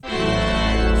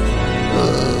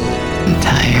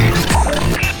tired.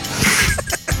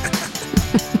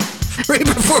 Right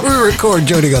before we record,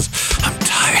 Jody goes, I'm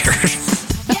tired.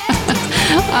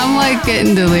 I'm like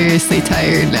getting deliriously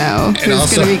tired now.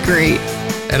 It's going to be great.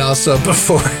 And also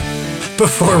before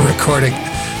recording,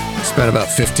 spent about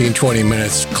 15, 20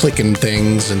 minutes clicking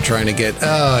things and trying to get,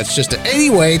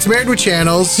 anyway, it's Married with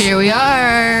Channels. Here we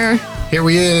are. Here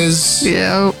we is.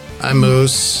 Yep. I'm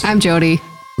Moose. I'm Jody.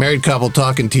 Married couple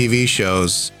talking TV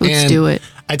shows. Let's do it.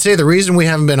 I'd say the reason we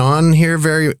haven't been on here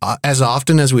very as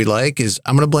often as we like is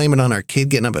I'm going to blame it on our kid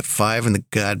getting up at 5 in the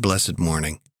God blessed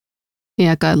morning.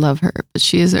 Yeah, God love her, but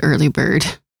she is an early bird.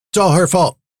 It's all her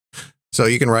fault. So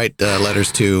you can write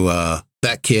letters to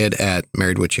that kid at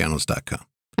marriedwithchannels.com.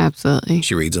 Absolutely.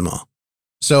 She reads them all.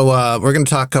 So we're going to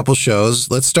talk a couple shows.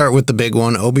 Let's start with the big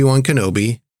one, Obi-Wan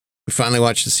Kenobi. We finally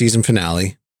watched the season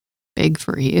finale. Big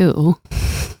for you.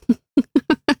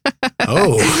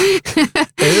 Oh.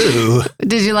 Ew.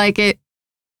 Did you like it?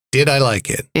 Did I like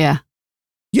it? Yeah.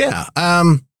 Yeah.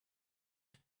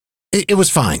 It was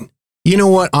fine. You know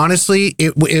what? Honestly,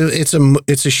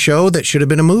 it's a show that should have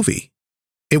been a movie.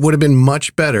 It would have been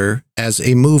much better as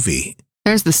a movie.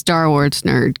 There's the Star Wars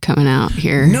nerd coming out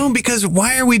here. No, because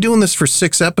why are we doing this for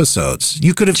 6 episodes?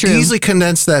 You could have easily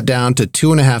condensed that down to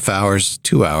 2.5 hours,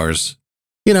 2 hours.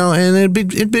 You know, and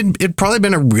it'd probably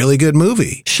been a really good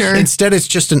movie. Sure. Instead, it's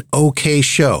just an okay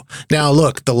show. Now,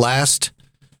 look, the last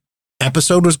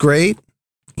episode was great.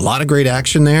 A lot of great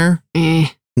action there.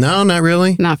 No, not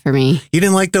really. Not for me. You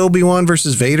didn't like the Obi-Wan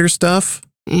versus Vader stuff?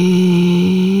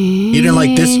 You didn't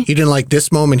like this? You didn't like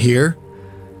this moment here?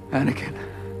 Anakin.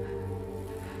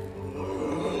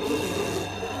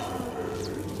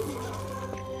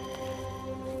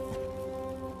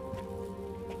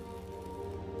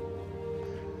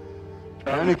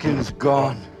 Anakin's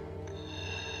gone.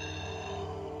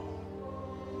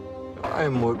 I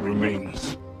am what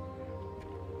remains.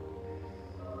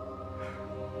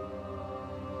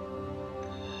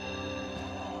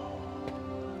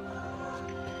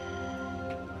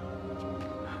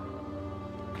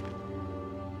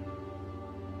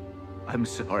 I'm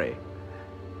sorry.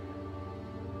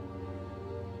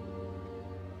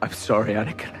 I'm sorry,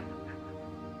 Anakin.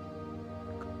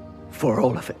 For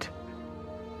all of it.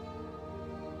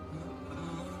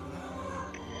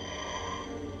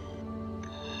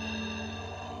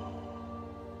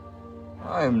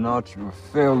 I am not your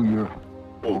failure,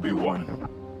 Obi-Wan.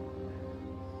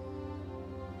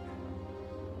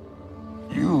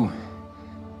 You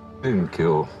didn't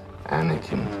kill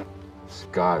Anakin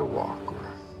Skywalker.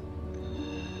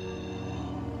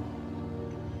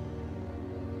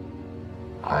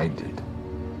 I did.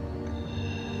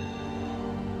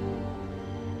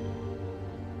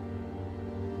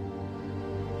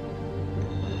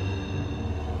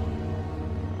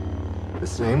 The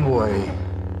same way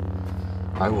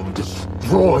I will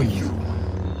destroy you.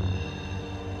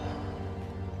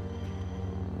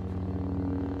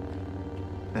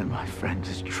 Then my friend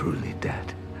is truly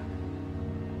dead.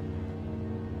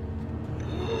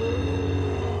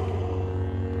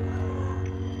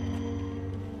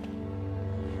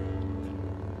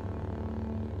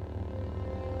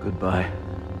 Goodbye,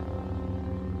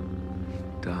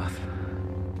 Darth.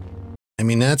 I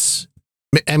mean,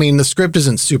 the script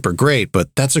isn't super great,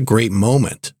 but that's a great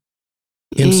moment.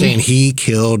 Him saying he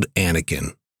killed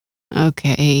Anakin.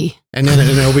 Okay. And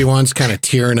then Obi-Wan's kind of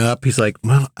tearing up. He's like,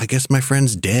 well, I guess my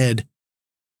friend's dead.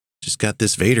 Just got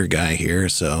this Vader guy here,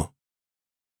 so.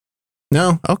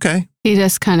 No, okay. He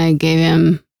just kind of gave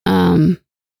him,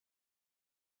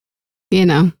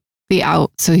 the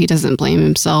out so he doesn't blame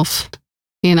himself,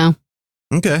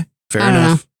 Okay, fair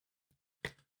enough.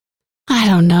 I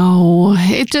don't know.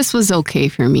 It just was okay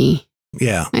for me.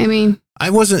 Yeah. I mean,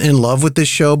 I wasn't in love with this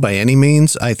show by any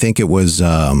means. I think it was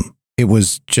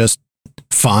just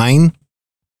fine,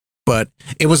 but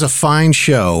it was a fine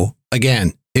show.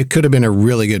 Again, it could have been a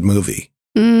really good movie.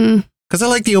 Because I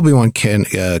like the Obi-Wan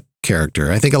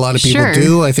character. I think a lot of people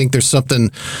do. I think there's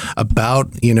something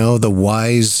about, the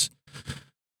wise,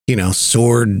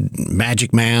 sword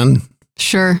magic man.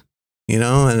 Sure. And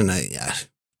I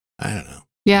don't know.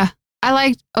 Yeah. I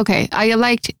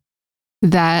liked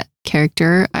that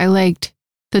character. I liked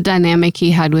the dynamic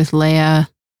he had with Leia.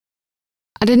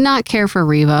 I did not care for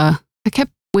Reva. I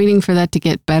kept waiting for that to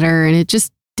get better, and it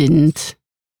just didn't.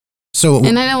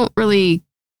 And I don't really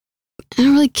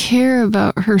care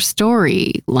about her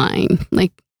storyline.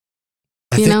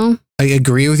 I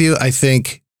agree with you. I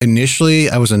think initially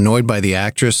I was annoyed by the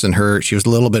actress and she was a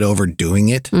little bit overdoing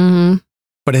it. Mm-hmm.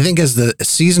 But I think as the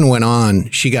season went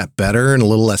on, she got better and a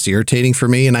little less irritating for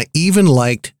me. And I even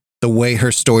liked the way her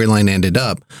storyline ended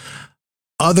up.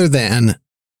 Other than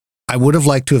I would have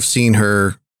liked to have seen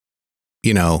her,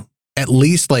 you know, at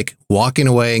least like walking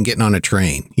away and getting on a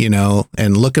train, you know,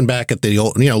 and looking back at the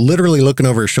old, you know, literally looking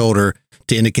over her shoulder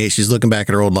to indicate she's looking back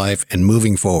at her old life and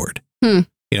moving forward. You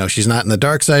know, she's not in the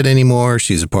dark side anymore.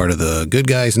 She's a part of the good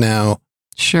guys now.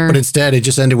 Sure. But instead, it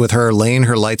just ended with her laying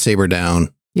her lightsaber down.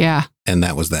 Yeah. And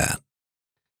that was that.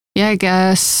 Yeah, I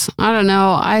guess. I don't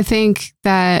know. I think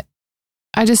that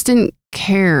I just didn't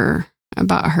care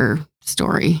about her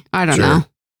story. I don't know.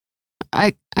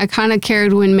 I kind of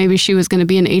cared when maybe she was going to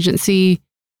be an agency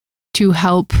to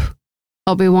help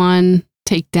Obi-Wan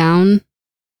take down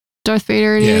Darth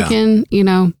Vader and Anakin, you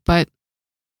know, but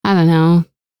I don't know.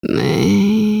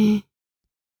 I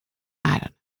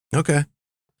don't know. Okay.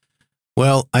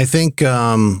 Well, I think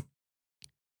it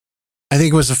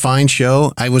was a fine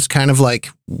show. I was kind of like,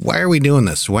 why are we doing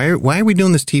this? Why are we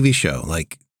doing this TV show?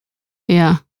 Like,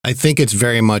 yeah. I think it's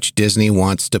very much Disney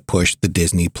wants to push the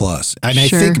Disney Plus. And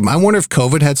Sure. I wonder if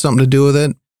COVID had something to do with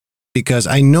it, because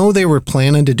I know they were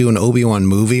planning to do an Obi-Wan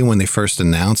movie when they first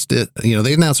announced it. You know,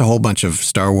 they announced a whole bunch of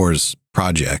Star Wars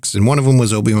projects, and one of them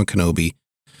was Obi-Wan Kenobi.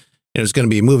 It was going to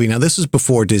be a movie. Now, this is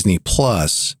before Disney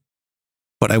Plus,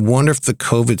 but I wonder if the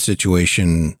COVID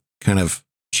situation kind of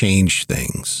changed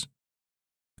things.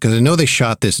 Because I know they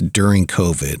shot this during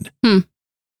COVID.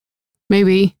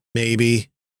 Maybe.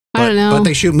 But, I don't know. But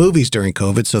they shoot movies during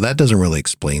COVID, so that doesn't really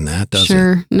explain that, does it?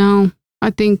 Sure. No, I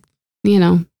think, you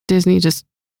know, Disney just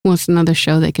wants another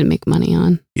show they can make money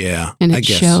on. Yeah. And I it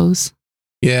guess. shows.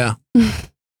 Yeah.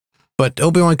 But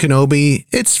Obi-Wan Kenobi,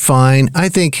 it's fine. I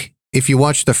think if you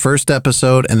watch the first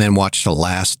episode and then watch the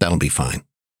last, that'll be fine.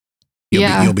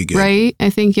 You'll be good. Right? I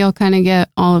think you'll kind of get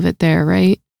all of it there,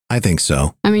 right? I think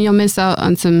so. I mean, you'll miss out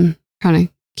on some kind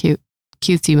of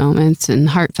cutesy moments and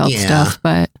heartfelt stuff,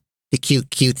 but The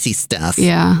cutesy stuff.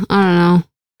 yeah, I don't know.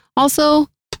 Also,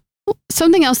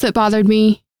 something else that bothered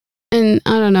me, and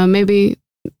I don't know, maybe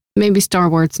Star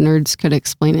Wars nerds could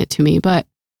explain it to me, but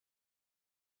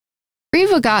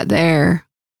Reva got there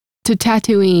to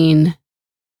Tatooine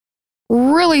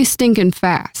really stinking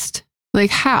fast.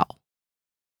 Like, how?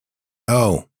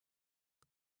 Oh.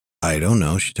 I don't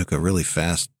know. She took a really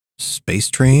fast space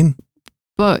train.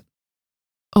 But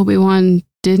Obi-Wan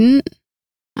didn't?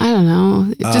 I don't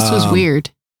know. It just was weird.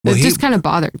 well, It just kind of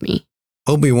bothered me.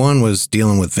 Obi-Wan was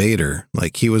dealing with Vader.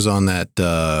 Like, he was on that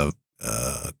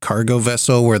cargo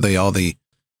vessel where all the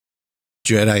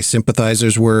Jedi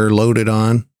sympathizers were loaded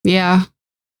on, Yeah,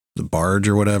 the barge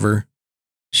or whatever.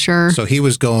 sure. So he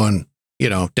was going, you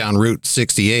know, down Route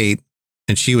 68,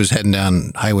 and she was heading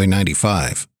down Highway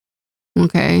 95.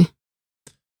 Okay.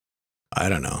 I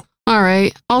don't know. All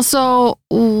right. Also,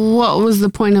 what was the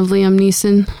point of Liam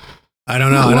Neeson? I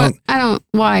don't know.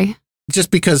 Why?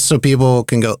 Just because so people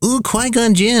can go, ooh,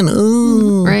 Qui-Gon Jinn,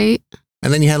 ooh. Right?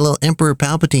 And then you had a little Emperor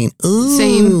Palpatine, ooh.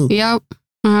 Same. Yep.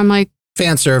 I'm like,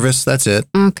 Fan service, that's it.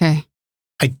 okay.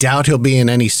 I doubt he'll be in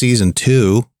any season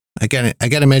 2. I gotta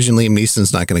imagine Liam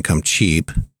Neeson's not going to come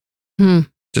cheap.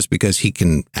 Just because he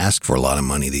can ask for a lot of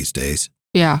money these days.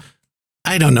 Yeah.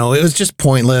 I don't know. It was just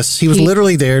pointless. He was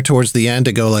literally there towards the end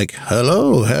to go like,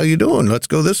 hello, how you doing? Let's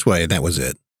go this way. And that was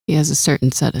it. He has a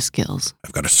certain set of skills.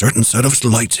 I've got a certain set of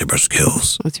lightsaber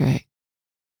skills. That's right.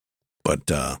 But,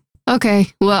 Okay.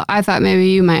 Well, I thought maybe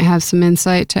you might have some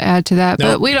insight to add to that,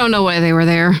 Nope. but we don't know why they were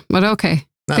there. But okay.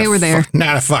 They were there.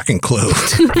 Not a fucking clue.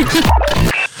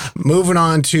 Moving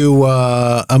on to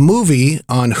a movie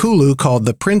on Hulu called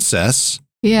The Princess,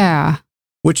 Yeah.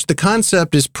 which the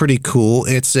concept is pretty cool.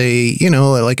 It's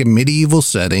like a medieval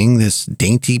setting. This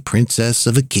dainty princess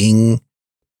of a king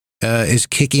is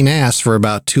kicking ass for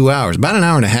about 2 hours, about an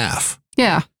hour and a half.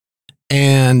 Yeah.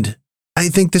 And I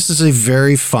think this is a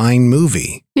very fine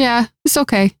movie. Yeah. It's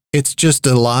okay. It's just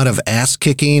a lot of ass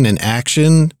kicking and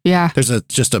action. Yeah. There's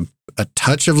just a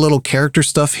touch of little character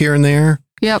stuff here and there.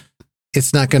 Yep.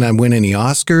 It's not going to win any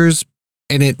Oscars.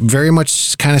 And it very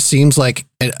much kind of seems like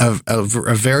a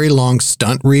very long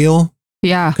stunt reel.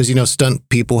 Yeah. Because, stunt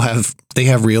people have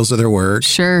reels of their work.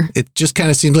 Sure. It just kind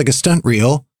of seems like a stunt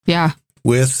reel. Yeah.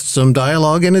 With some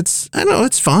dialogue. And it's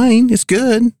fine. It's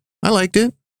good. I liked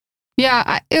it.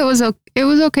 Yeah. It was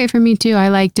okay for me too. I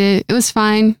liked it. It was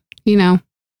fine.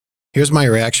 Here's my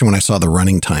reaction when I saw the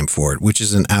running time for it, which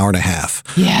is an hour and a half.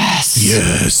 Yes.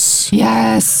 Yes.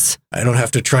 Yes. I don't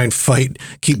have to try and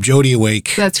keep Jodie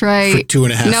awake. That's right. For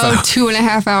 2.5 hours. No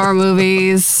 2.5 hour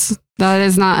movies. That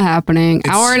is not happening.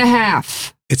 Hour and a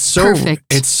half. It's so Perfect.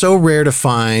 It's so rare to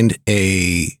find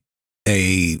a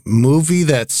movie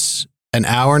that's an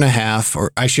hour and a half,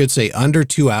 or I should say under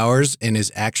 2 hours, and is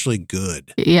actually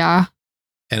good. Yeah.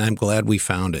 And I'm glad we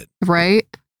found it. Right.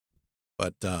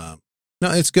 But no,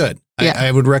 it's good. Yeah.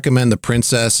 I would recommend The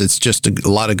Princess. It's just a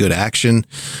lot of good action.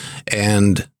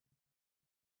 And,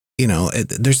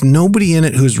 there's nobody in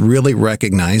it who's really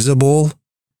recognizable.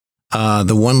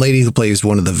 The one lady who plays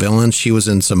one of the villains, she was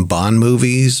in some Bond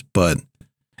movies,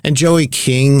 and Joey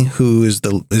King, who is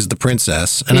the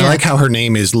princess. And I like how her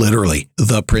name is literally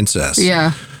The Princess.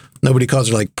 Yeah. Nobody calls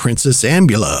her like Princess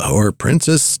Ambula or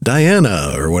Princess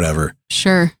Diana or whatever.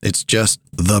 Sure. It's just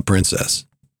The Princess.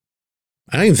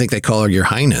 I don't even think they call her Your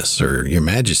Highness or Your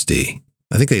Majesty.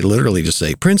 I think they literally just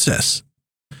say Princess.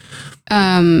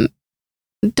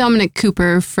 Dominic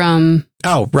Cooper from...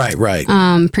 Oh, right.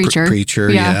 Preacher. Preacher,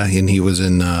 yeah. And he was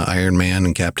in Iron Man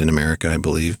and Captain America, I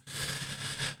believe.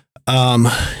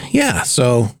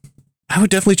 So I would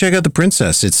definitely check out The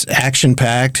Princess. It's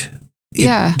action-packed.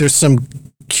 Yeah. There's some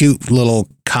cute little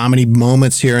comedy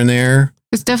moments here and there.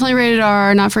 It's definitely rated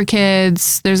R, not for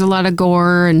kids. There's a lot of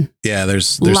gore and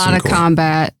there's a lot of gore.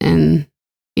 combat and,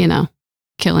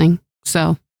 killing.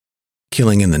 So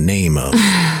killing in the name of.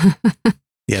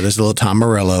 Yeah, there's a little Tom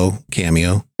Morello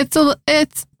cameo.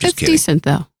 It's decent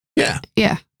though. Yeah.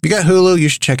 Yeah. If you got Hulu, you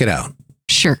should check it out.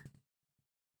 Sure.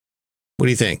 What do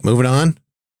you think? Moving on?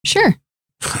 Sure.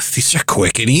 These are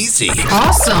quick and easy.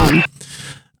 Awesome.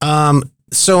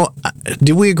 So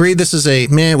did we agree this is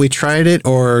we tried it,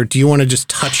 or do you want to just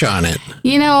touch on it?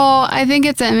 I think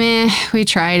it's we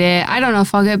tried it. I don't know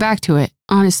if I'll get back to it,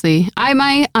 honestly. I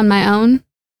might on my own,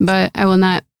 but I will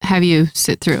not have you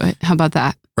sit through it. How about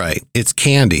that? Right. It's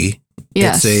Candy.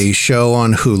 Yes. It's a show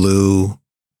on Hulu. I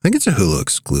think it's a Hulu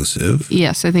exclusive.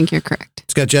 Yes, I think you're correct.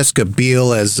 It's got Jessica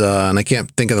Biel as, and I can't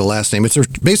think of the last name. It's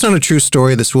based on a true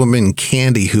story. This woman,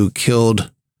 Candy, who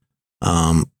killed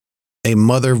a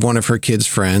mother of one of her kids'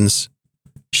 friends.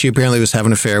 She apparently was having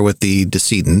an affair with the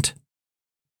decedent.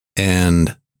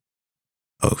 And,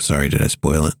 oh, sorry, did I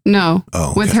spoil it? No.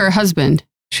 Oh, with her husband.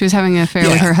 She was having an affair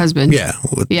with her husband. Yeah.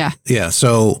 Yeah.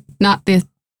 So not the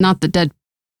dead.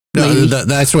 No, lady.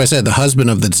 That's what I said. The husband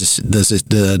of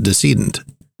the decedent.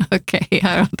 Okay,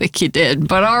 I don't think you did,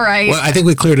 but all right. Well, I think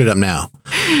we cleared it up now.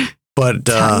 But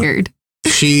tired.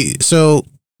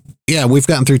 we've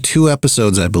gotten through 2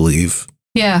 episodes, I believe.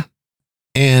 Yeah.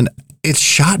 And it's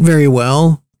shot very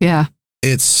well. Yeah.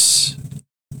 It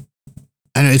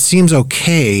seems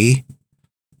okay.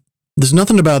 There's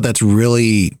nothing about that's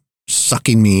really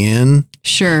sucking me in.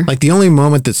 Sure. Like the only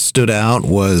moment that stood out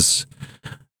was,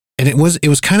 and it was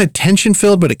kind of tension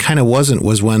filled, but it kind of wasn't,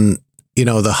 was when,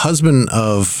 the husband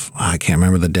of, I can't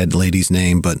remember the dead lady's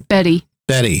name, but Betty.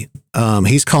 He's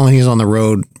on the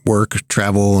road,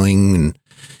 traveling, and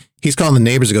he's calling the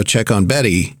neighbors to go check on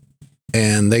Betty.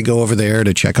 And they go over there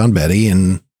to check on Betty,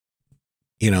 and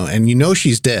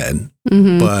she's dead,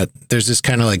 but there's this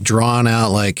kind of like drawn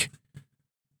out, like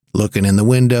looking in the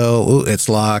window. Ooh, it's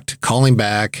locked, calling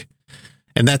back.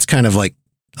 And that's kind of like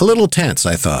a little tense,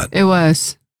 I thought. It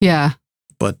was. Yeah.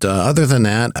 But other than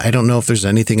that, I don't know if there's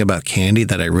anything about Candy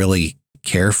that I really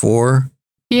care for.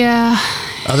 Yeah.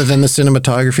 Other than the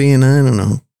cinematography, and I don't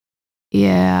know.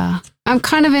 Yeah. I'm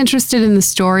kind of interested in the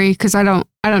story because I don't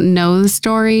know the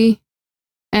story.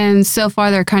 And so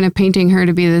far, they're kind of painting her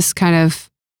to be this kind of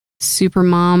super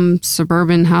mom,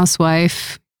 suburban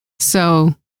housewife.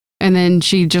 So, and then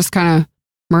she just kind of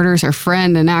murders her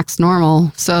friend and acts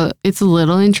normal. So it's a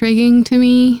little intriguing to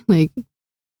me. Like,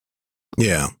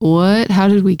 yeah. What? How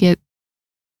did we get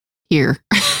here?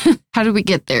 How did we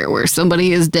get there where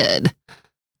somebody is dead?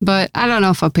 But I don't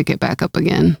know if I'll pick it back up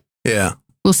again. Yeah.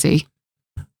 We'll see.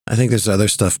 I think there's other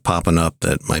stuff popping up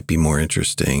that might be more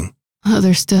interesting.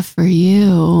 Other stuff for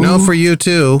you. No, for you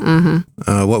too.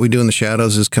 Uh-huh. What We Do in the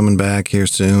Shadows is coming back here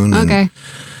soon. Okay.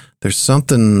 There's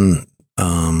something,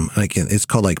 it's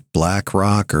called like Black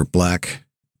Rock or Black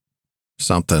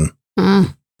something.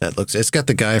 It's got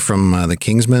the guy from the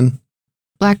Kingsman.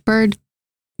 Blackbird?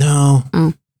 No.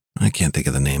 Oh. I can't think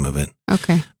of the name of it.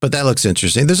 Okay. But that looks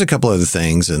interesting. There's a couple other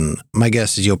things, and my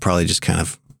guess is you'll probably just kind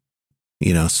of,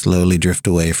 slowly drift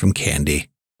away from Candy.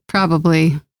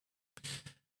 Probably.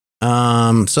 We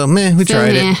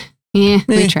tried it. Yeah,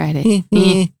 we tried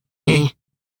it.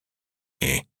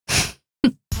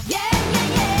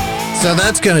 So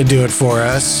that's going to do it for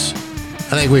us.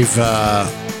 I think we've,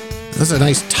 that's a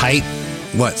nice tight,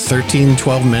 13,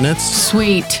 12 minutes?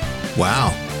 Sweet.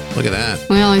 Wow. Look at that.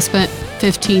 We only spent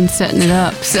 15 setting it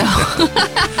up, so.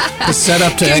 The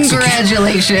setup to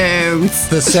Congratulations.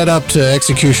 The setup to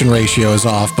execution ratio is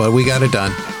off, but we got it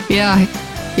done. Yeah.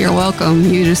 You're welcome.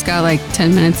 You just got like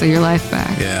 10 minutes of your life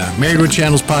back. Yeah. Married with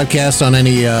Channels podcast on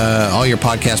all your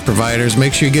podcast providers.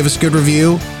 Make sure you give us a good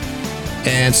review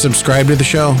and subscribe to the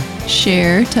show.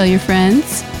 Share. Tell your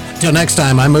friends. Till next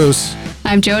time, I'm Moose.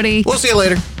 I'm Jody. We'll see you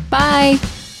later. Bye.